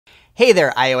Hey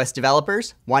there, iOS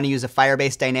developers. Want to use a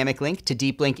Firebase Dynamic Link to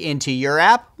deep link into your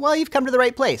app? Well, you've come to the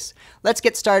right place. Let's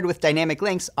get started with Dynamic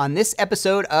Links on this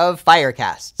episode of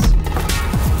Firecasts.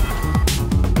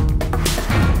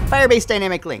 Firebase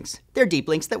Dynamic Links. They're deep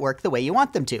links that work the way you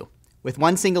want them to. With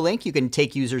one single link, you can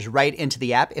take users right into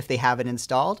the app if they have it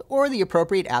installed, or the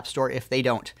appropriate app store if they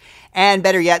don't. And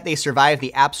better yet, they survive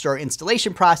the app store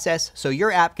installation process, so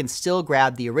your app can still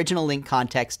grab the original link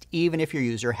context even if your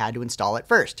user had to install it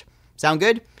first. Sound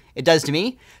good? It does to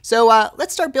me. So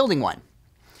let's start building one.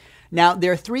 Now,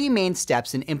 there are three main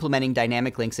steps in implementing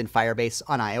dynamic links in Firebase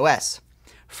on iOS.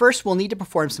 First, we'll need to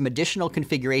perform some additional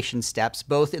configuration steps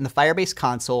both in the Firebase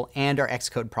console and our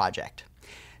Xcode project.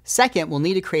 Second, we'll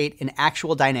need to create an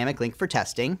actual dynamic link for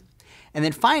testing. And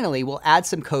then finally, we'll add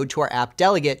some code to our app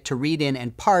delegate to read in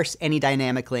and parse any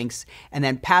dynamic links and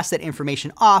then pass that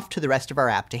information off to the rest of our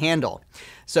app to handle.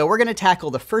 So we're going to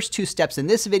tackle the first two steps in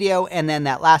this video and then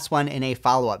that last one in a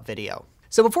follow-up video.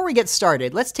 So before we get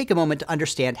started, let's take a moment to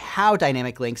understand how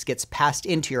dynamic links gets passed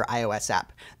into your iOS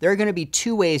app. There are going to be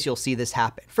two ways you'll see this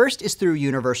happen. First is through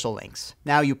universal links.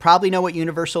 Now, you probably know what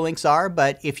universal links are,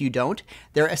 but if you don't,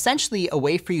 they're essentially a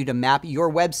way for you to map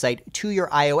your website to your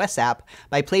iOS app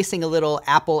by placing a little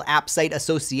Apple App Site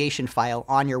Association file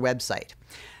on your website.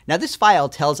 Now, this file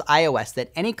tells iOS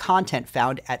that any content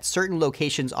found at certain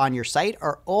locations on your site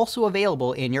are also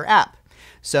available in your app.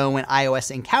 So when iOS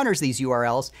encounters these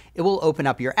URLs, it will open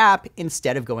up your app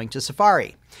instead of going to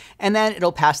Safari. And then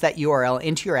it'll pass that URL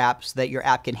into your app so that your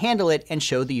app can handle it and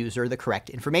show the user the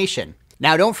correct information.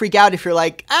 Now, don't freak out if you're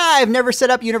like, I've never set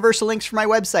up universal links for my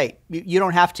website. You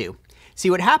don't have to.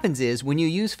 See, what happens is when you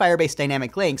use Firebase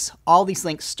Dynamic Links, all these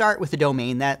links start with a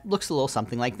domain that looks a little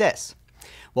something like this.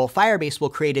 Well, Firebase will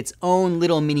create its own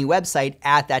little mini website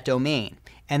at that domain.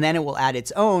 And then it will add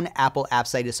its own Apple App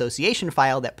Site Association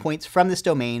file that points from this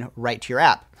domain right to your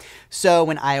app. So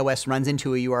when iOS runs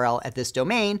into a URL at this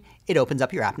domain, it opens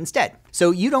up your app instead.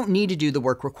 So you don't need to do the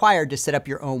work required to set up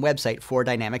your own website for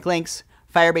dynamic links.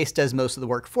 Firebase does most of the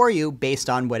work for you based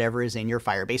on whatever is in your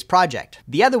Firebase project.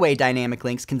 The other way dynamic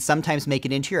links can sometimes make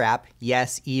it into your app,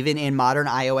 yes, even in modern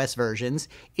iOS versions,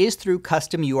 is through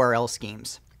custom URL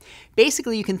schemes.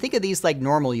 Basically, you can think of these like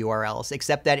normal URLs,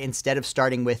 except that instead of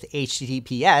starting with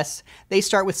HTTPS, they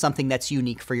start with something that's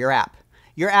unique for your app.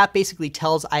 Your app basically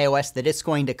tells iOS that it's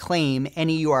going to claim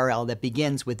any URL that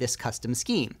begins with this custom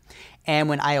scheme. And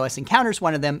when iOS encounters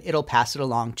one of them, it'll pass it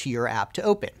along to your app to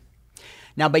open.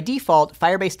 Now, by default,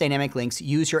 Firebase Dynamic Links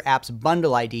use your app's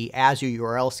bundle ID as your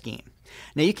URL scheme.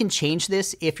 Now, you can change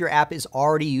this if your app is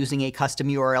already using a custom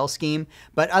URL scheme,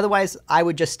 but otherwise I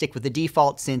would just stick with the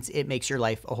default since it makes your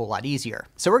life a whole lot easier.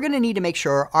 So we're going to need to make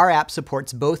sure our app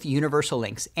supports both universal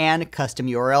links and custom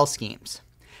URL schemes.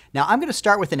 Now, I'm going to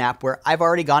start with an app where I've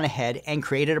already gone ahead and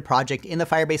created a project in the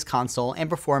Firebase console and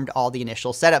performed all the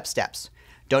initial setup steps.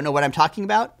 Don't know what I'm talking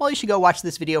about? Well, you should go watch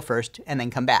this video first and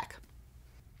then come back.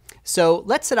 So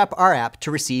let's set up our app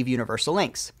to receive universal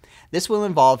links. This will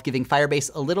involve giving Firebase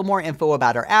a little more info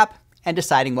about our app and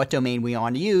deciding what domain we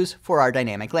want to use for our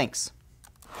dynamic links.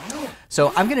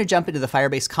 So I'm going to jump into the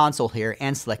Firebase console here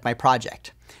and select my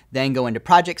project. Then go into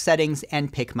project settings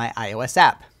and pick my iOS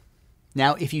app.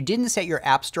 Now, if you didn't set your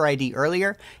App Store ID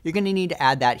earlier, you're going to need to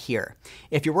add that here.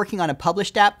 If you're working on a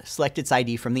published app, select its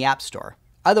ID from the App Store.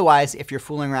 Otherwise, if you're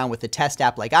fooling around with a test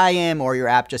app like I am, or your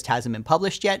app just hasn't been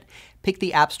published yet, pick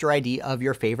the App Store ID of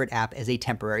your favorite app as a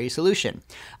temporary solution.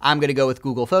 I'm going to go with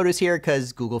Google Photos here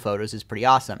because Google Photos is pretty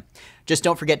awesome. Just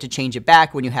don't forget to change it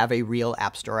back when you have a real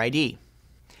App Store ID.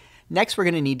 Next, we're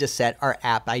going to need to set our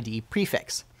App ID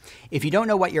prefix. If you don't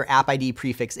know what your App ID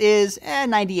prefix is,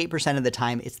 98% of the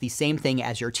time it's the same thing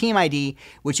as your team ID,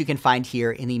 which you can find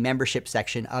here in the membership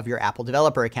section of your Apple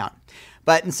developer account.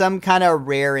 But in some kind of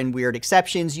rare and weird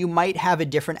exceptions, you might have a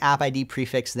different App ID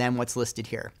prefix than what's listed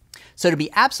here. So to be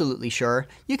absolutely sure,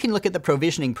 you can look at the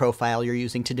provisioning profile you're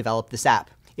using to develop this app.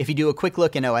 If you do a quick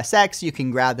look in OS X, you can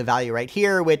grab the value right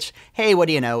here, which, hey, what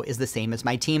do you know, is the same as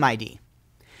my team ID.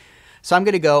 So I'm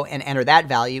going to go and enter that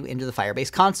value into the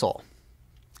Firebase console.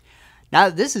 Now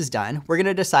that this is done, we're going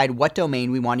to decide what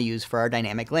domain we want to use for our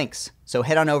dynamic links. So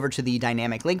head on over to the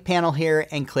dynamic link panel here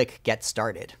and click Get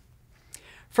Started.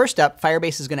 First up,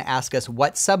 Firebase is going to ask us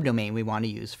what subdomain we want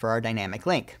to use for our dynamic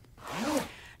link.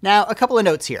 Now, a couple of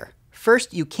notes here.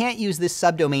 First, you can't use this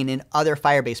subdomain in other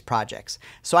Firebase projects,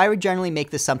 so I would generally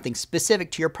make this something specific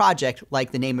to your project,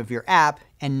 like the name of your app,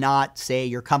 and not, say,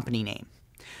 your company name.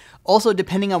 Also,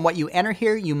 depending on what you enter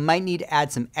here, you might need to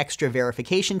add some extra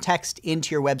verification text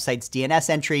into your website's DNS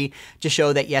entry to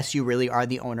show that, yes, you really are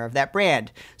the owner of that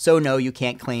brand. So no, you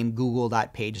can't claim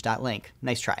google.page.link.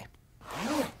 Nice try.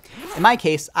 In my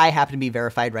case, I happen to be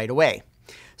verified right away.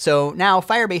 So now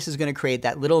Firebase is going to create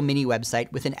that little mini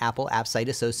website with an Apple App Site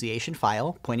Association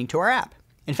file pointing to our app.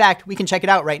 In fact, we can check it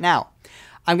out right now.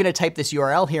 I'm going to type this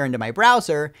URL here into my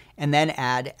browser and then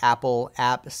add Apple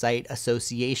App Site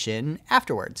Association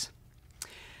afterwards.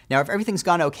 Now, if everything's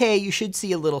gone okay, you should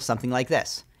see a little something like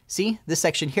this. See, this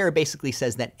section here basically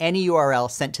says that any URL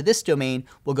sent to this domain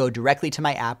will go directly to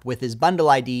my app with this bundle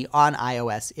ID on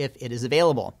iOS if it is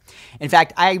available. In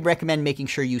fact, I recommend making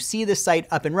sure you see this site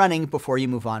up and running before you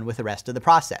move on with the rest of the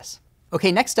process.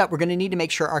 Okay, next up, we're going to need to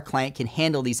make sure our client can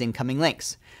handle these incoming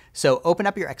links. So open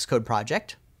up your Xcode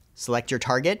project, select your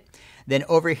target, then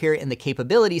over here in the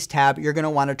Capabilities tab, you're going to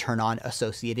want to turn on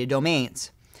Associated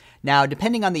Domains. Now,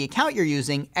 depending on the account you're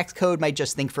using, Xcode might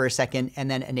just think for a second and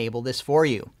then enable this for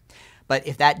you. But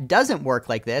if that doesn't work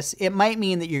like this, it might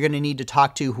mean that you're going to need to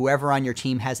talk to whoever on your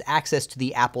team has access to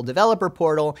the Apple Developer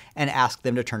Portal and ask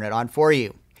them to turn it on for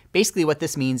you. Basically what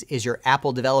this means is your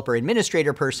Apple Developer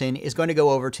Administrator person is going to go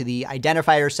over to the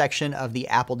identifier section of the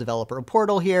Apple Developer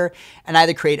Portal here and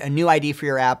either create a new ID for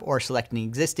your app or select an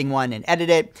existing one and edit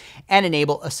it and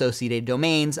enable associated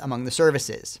domains among the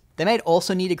services. They might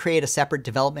also need to create a separate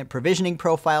development provisioning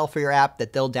profile for your app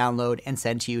that they'll download and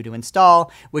send to you to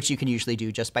install, which you can usually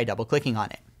do just by double-clicking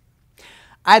on it.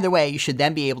 Either way, you should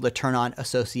then be able to turn on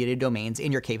associated domains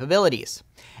in your capabilities.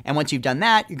 And once you've done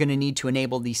that, you're going to need to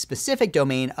enable the specific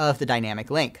domain of the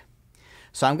dynamic link.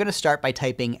 So I'm going to start by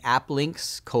typing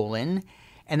applinks:,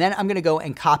 and then I'm going to go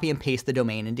and copy and paste the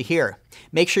domain into here.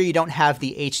 Make sure you don't have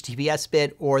the HTTPS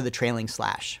bit or the trailing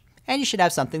slash. And you should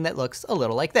have something that looks a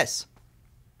little like this.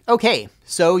 Okay,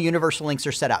 so universal links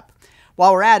are set up.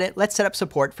 While we're at it, let's set up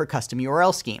support for custom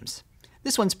URL schemes.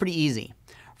 This one's pretty easy.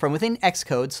 From within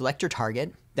Xcode, select your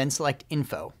target, then select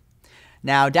Info.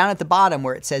 Now down at the bottom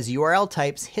where it says URL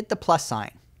types, hit the plus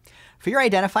sign. For your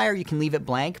identifier, you can leave it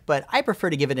blank, but I prefer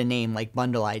to give it a name like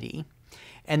bundle ID.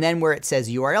 And then where it says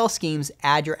URL schemes,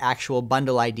 add your actual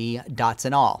bundle ID, dots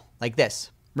and all, like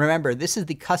this. Remember, this is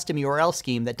the custom URL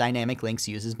scheme that Dynamic Links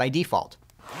uses by default.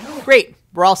 Great,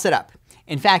 we're all set up.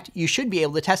 In fact, you should be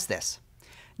able to test this.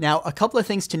 Now, a couple of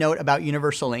things to note about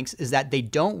universal links is that they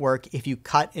don't work if you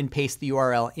cut and paste the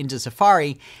URL into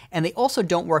Safari, and they also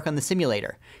don't work on the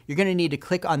simulator. You're going to need to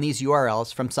click on these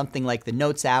URLs from something like the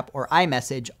Notes app or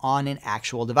iMessage on an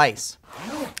actual device.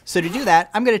 So to do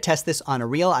that, I'm going to test this on a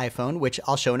real iPhone, which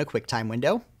I'll show in a QuickTime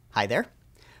window. Hi there.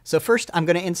 So first, I'm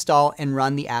going to install and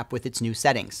run the app with its new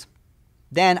settings.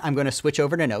 Then I'm going to switch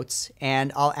over to Notes,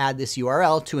 and I'll add this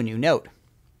URL to a new note.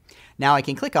 Now I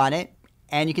can click on it,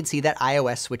 and you can see that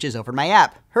iOS switches over to my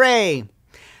app. Hooray!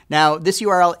 Now, this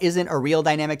URL isn't a real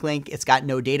dynamic link. It's got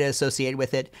no data associated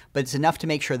with it, but it's enough to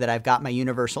make sure that I've got my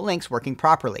universal links working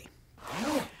properly.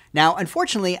 Now,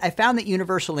 unfortunately, I found that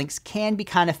universal links can be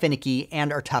kind of finicky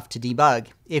and are tough to debug.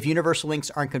 If universal links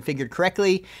aren't configured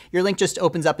correctly, your link just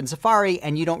opens up in Safari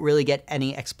and you don't really get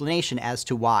any explanation as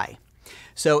to why.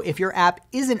 So if your app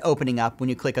isn't opening up when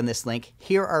you click on this link,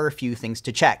 here are a few things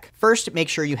to check. First, make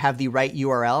sure you have the right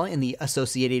URL in the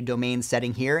associated domain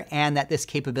setting here and that this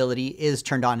capability is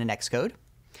turned on in Xcode.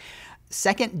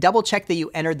 Second, double check that you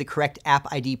entered the correct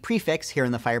app ID prefix here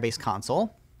in the Firebase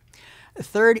console.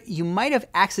 Third, you might have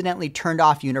accidentally turned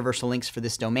off universal links for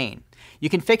this domain. You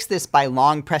can fix this by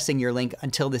long pressing your link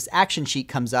until this action sheet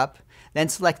comes up, then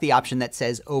select the option that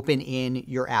says open in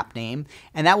your app name,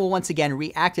 and that will once again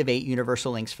reactivate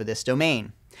universal links for this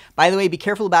domain. By the way, be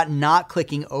careful about not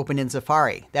clicking open in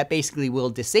Safari. That basically will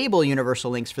disable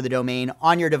universal links for the domain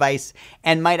on your device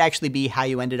and might actually be how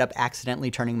you ended up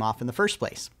accidentally turning them off in the first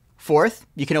place. Fourth,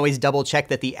 you can always double check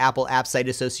that the Apple App Site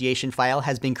Association file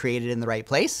has been created in the right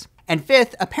place. And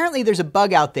fifth, apparently there's a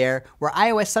bug out there where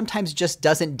iOS sometimes just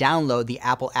doesn't download the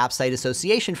Apple App Site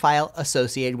Association file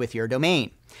associated with your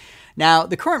domain. Now,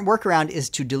 the current workaround is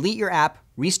to delete your app,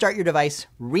 restart your device,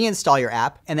 reinstall your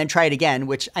app, and then try it again,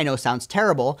 which I know sounds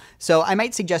terrible, so I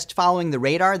might suggest following the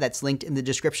radar that's linked in the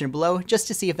description below just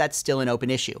to see if that's still an open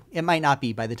issue. It might not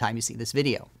be by the time you see this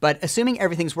video. But assuming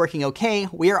everything's working okay,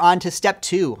 we are on to step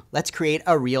 2. Let's create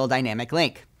a real dynamic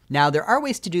link. Now, there are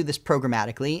ways to do this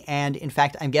programmatically, and in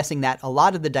fact, I'm guessing that a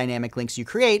lot of the dynamic links you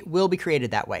create will be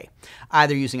created that way,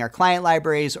 either using our client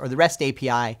libraries or the REST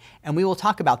API, and we will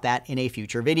talk about that in a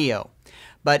future video.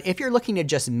 But if you're looking to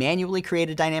just manually create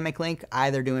a dynamic link,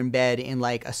 either to embed in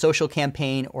like a social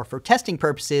campaign or for testing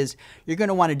purposes, you're going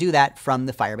to want to do that from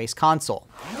the Firebase console.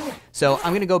 So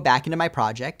I'm going to go back into my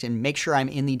project and make sure I'm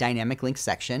in the dynamic link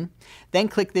section, then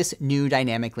click this new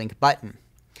dynamic link button.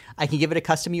 I can give it a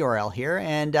custom URL here,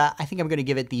 and I think I'm going to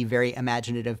give it the very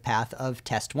imaginative path of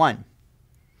test1.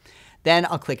 Then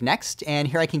I'll click next, and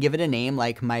here I can give it a name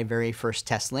like my very first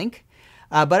test link.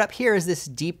 But up here is this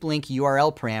deep link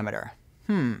URL parameter.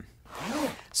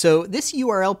 So this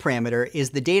URL parameter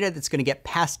is the data that's going to get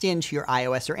passed into your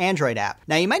iOS or Android app.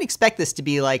 Now you might expect this to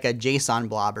be like a JSON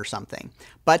blob or something,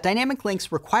 but Dynamic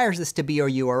Links requires this to be your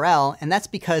URL, and that's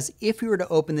because if you were to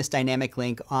open this dynamic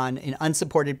link on an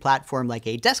unsupported platform like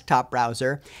a desktop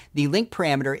browser, the link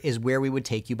parameter is where we would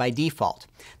take you by default.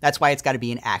 That's why it's got to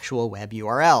be an actual web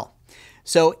URL.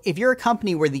 So if you're a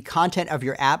company where the content of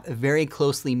your app very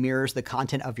closely mirrors the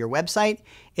content of your website,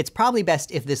 it's probably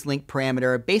best if this link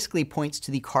parameter basically points to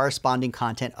the corresponding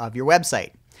content of your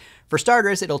website. For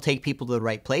starters, it'll take people to the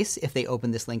right place if they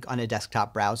open this link on a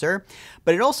desktop browser,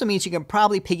 but it also means you can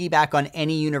probably piggyback on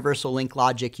any universal link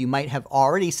logic you might have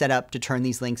already set up to turn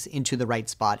these links into the right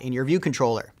spot in your view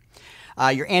controller.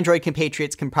 Your Android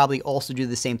compatriots can probably also do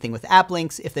the same thing with app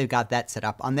links if they've got that set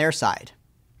up on their side.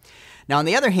 Now, on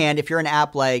the other hand, if you're an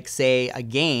app like, say, a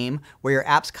game where your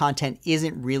app's content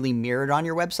isn't really mirrored on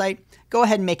your website, go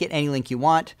ahead and make it any link you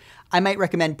want. I might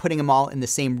recommend putting them all in the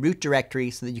same root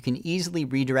directory so that you can easily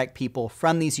redirect people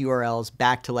from these URLs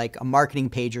back to like a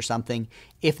marketing page or something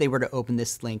if they were to open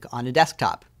this link on a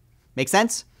desktop. Make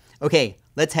sense? Okay,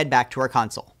 let's head back to our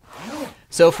console.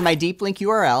 So for my deep link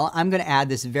URL, I'm going to add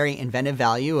this very inventive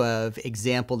value of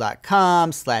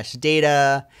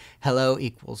example.com/data, hello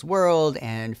equals world,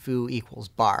 and foo equals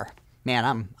bar.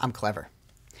 Man, I'm clever.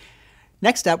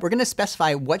 Next up, we're going to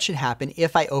specify what should happen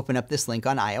if I open up this link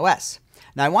on iOS.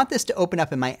 Now I want this to open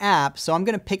up in my app, so I'm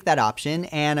going to pick that option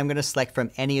and I'm going to select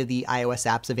from any of the iOS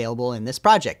apps available in this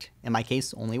project. In my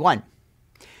case, only one.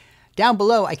 Down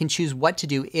below, I can choose what to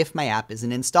do if my app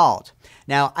isn't installed.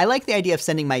 Now, I like the idea of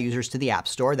sending my users to the App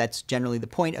Store. That's generally the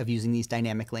point of using these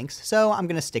dynamic links, so I'm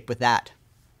going to stick with that.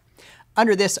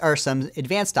 Under this are some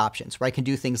advanced options where I can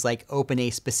do things like open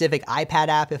a specific iPad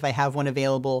app if I have one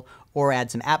available, or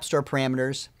add some App Store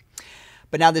parameters.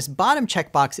 But now this bottom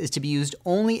checkbox is to be used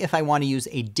only if I want to use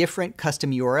a different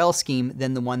custom URL scheme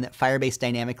than the one that Firebase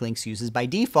Dynamic Links uses by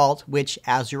default, which,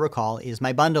 as you recall, is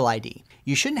my bundle ID.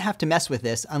 You shouldn't have to mess with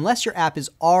this unless your app is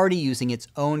already using its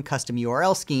own custom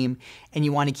URL scheme and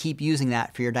you want to keep using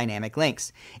that for your dynamic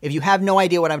links. If you have no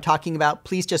idea what I'm talking about,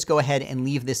 please just go ahead and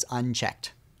leave this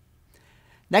unchecked.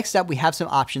 Next up, we have some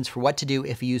options for what to do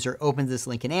if a user opens this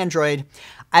link in Android.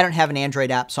 I don't have an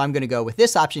Android app, so I'm going to go with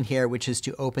this option here, which is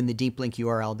to open the deep link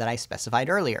URL that I specified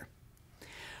earlier.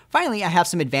 Finally, I have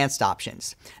some advanced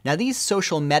options. Now, these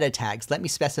social meta tags let me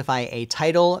specify a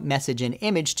title, message, and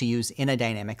image to use in a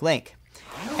dynamic link.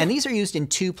 And these are used in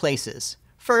two places.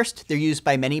 First, they're used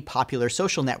by many popular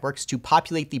social networks to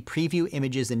populate the preview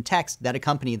images and text that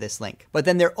accompany this link. But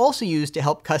then they're also used to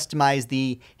help customize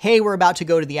the, hey, we're about to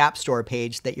go to the App Store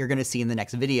page that you're going to see in the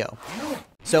next video.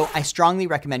 So I strongly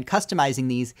recommend customizing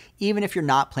these, even if you're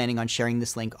not planning on sharing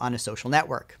this link on a social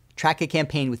network. Track a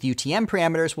campaign with UTM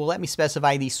parameters will let me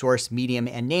specify the source, medium,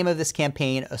 and name of this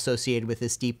campaign associated with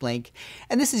this deep link.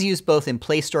 And this is used both in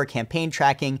Play Store campaign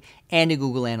tracking and in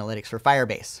Google Analytics for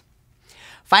Firebase.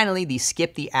 Finally, the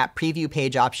skip the app preview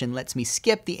page option lets me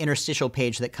skip the interstitial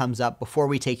page that comes up before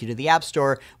we take you to the App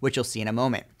Store, which you'll see in a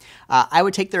moment. I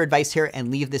would take their advice here and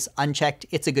leave this unchecked.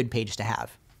 It's a good page to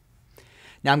have.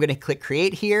 Now I'm going to click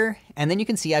Create here, and then you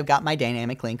can see I've got my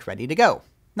dynamic link ready to go.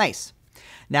 Nice.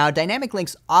 Now, Dynamic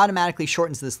Links automatically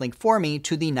shortens this link for me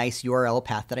to the nice URL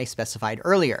path that I specified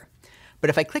earlier. But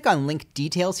if I click on link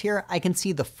details here, I can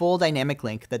see the full dynamic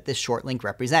link that this short link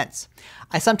represents.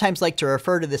 I sometimes like to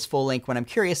refer to this full link when I'm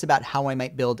curious about how I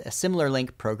might build a similar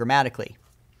link programmatically.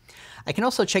 I can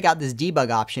also check out this debug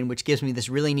option, which gives me this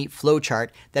really neat flowchart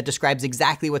that describes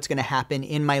exactly what's going to happen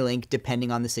in my link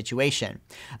depending on the situation.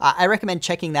 I recommend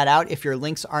checking that out if your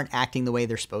links aren't acting the way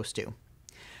they're supposed to.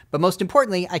 But most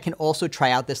importantly, I can also try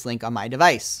out this link on my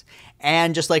device.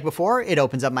 And just like before, it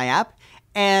opens up my app.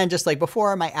 And just like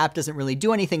before, my app doesn't really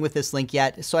do anything with this link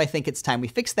yet, so I think it's time we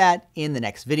fix that in the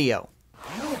next video.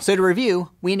 So to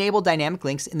review, we enabled dynamic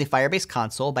links in the Firebase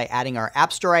console by adding our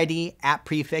App Store ID, app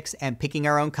prefix, and picking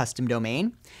our own custom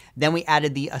domain. Then we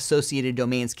added the associated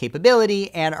domains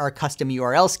capability and our custom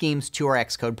URL schemes to our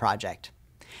Xcode project.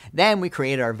 Then we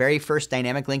created our very first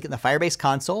dynamic link in the Firebase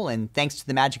console, and thanks to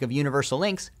the magic of universal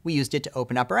links, we used it to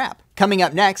open up our app. Coming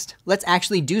up next, let's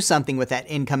actually do something with that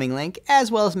incoming link, as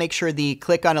well as make sure the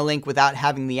click on a link without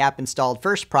having the app installed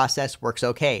first process works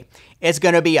okay. It's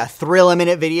going to be a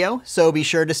thrill-a-minute video, so be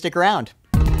sure to stick around.